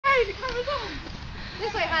Hey, the camera's on.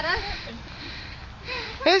 This way, Hannah.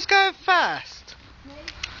 Who's going first? Me.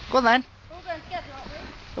 Go on then. We're all going together, aren't we?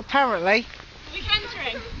 Apparently. Are we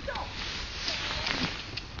cantering?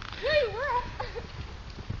 Woo, we're up.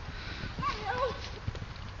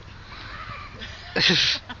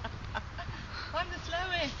 I'm the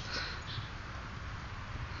slowest.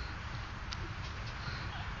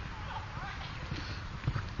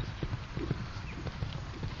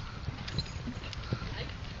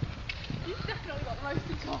 You've definitely got the most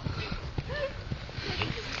to talk.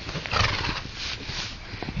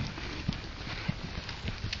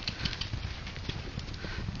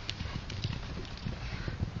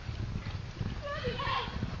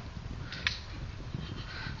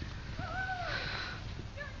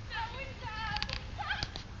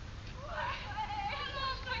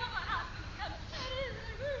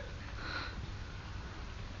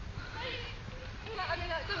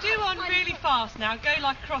 Do one really fast now. Go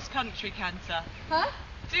like cross country canter. Huh?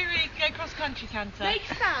 Do really go cross country canter. Make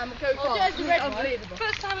Sam go fast. It's unbelievable.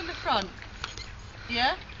 Put Sam in the front.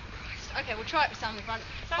 Yeah? Okay, we'll try it with Sam in the front.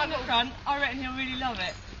 Sam in the front. I reckon he'll really love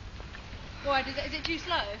it. Why? Is it too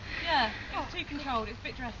slow? Yeah. It's too controlled. It's a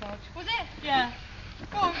bit dressage. Was it? Yeah.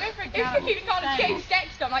 Go on, go for it, Gal. If you can't change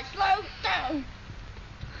Dexter, I'm like, slow down.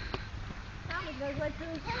 Sam is no way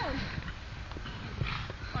through town.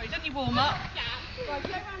 Right, done your warm up. Right,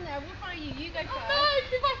 go around there. We'll follow you. You go first. No,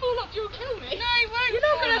 if I fall off, you'll kill me. No, he won't. You're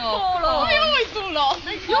not going to fall off. I always fall off.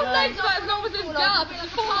 Your legs are as long as his jab. You can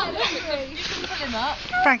Pull him up.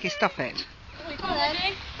 Frankie, stop it. Come on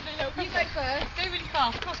then. You go first. Go really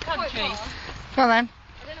fast, cross country. Go on then.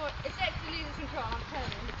 I don't know what. If Dexter loses control, I'm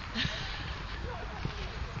telling you.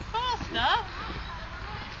 Faster?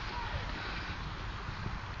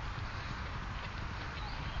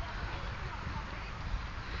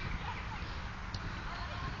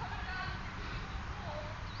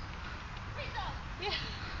 Yeah.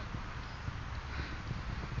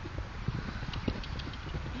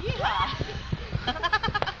 Yeah.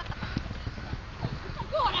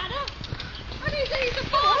 Go on, Anna. I didn't say he's the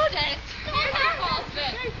fastest. Come on,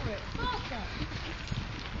 fastest. Go for it. Faster.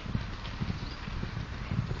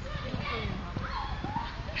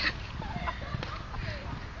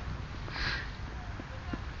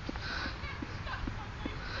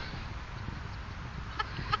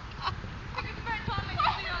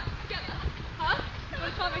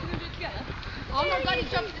 I'm not going to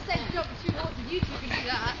jump at the same jump as you want, you two can do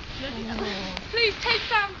that. Please take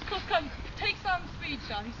Sam's cross country. Take Sam's speed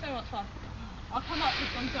shot. He's so much fun. I'll come up with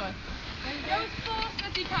one going. Go as fast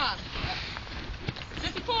as you can.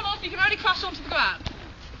 If you fall off, you can only crash onto the ground.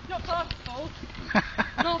 Not fast at all.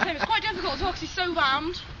 No, Tim, it's quite difficult as well because he's so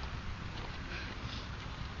rammed.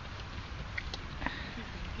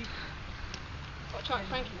 Got to try it,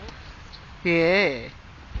 Frankie, mate. Yeah.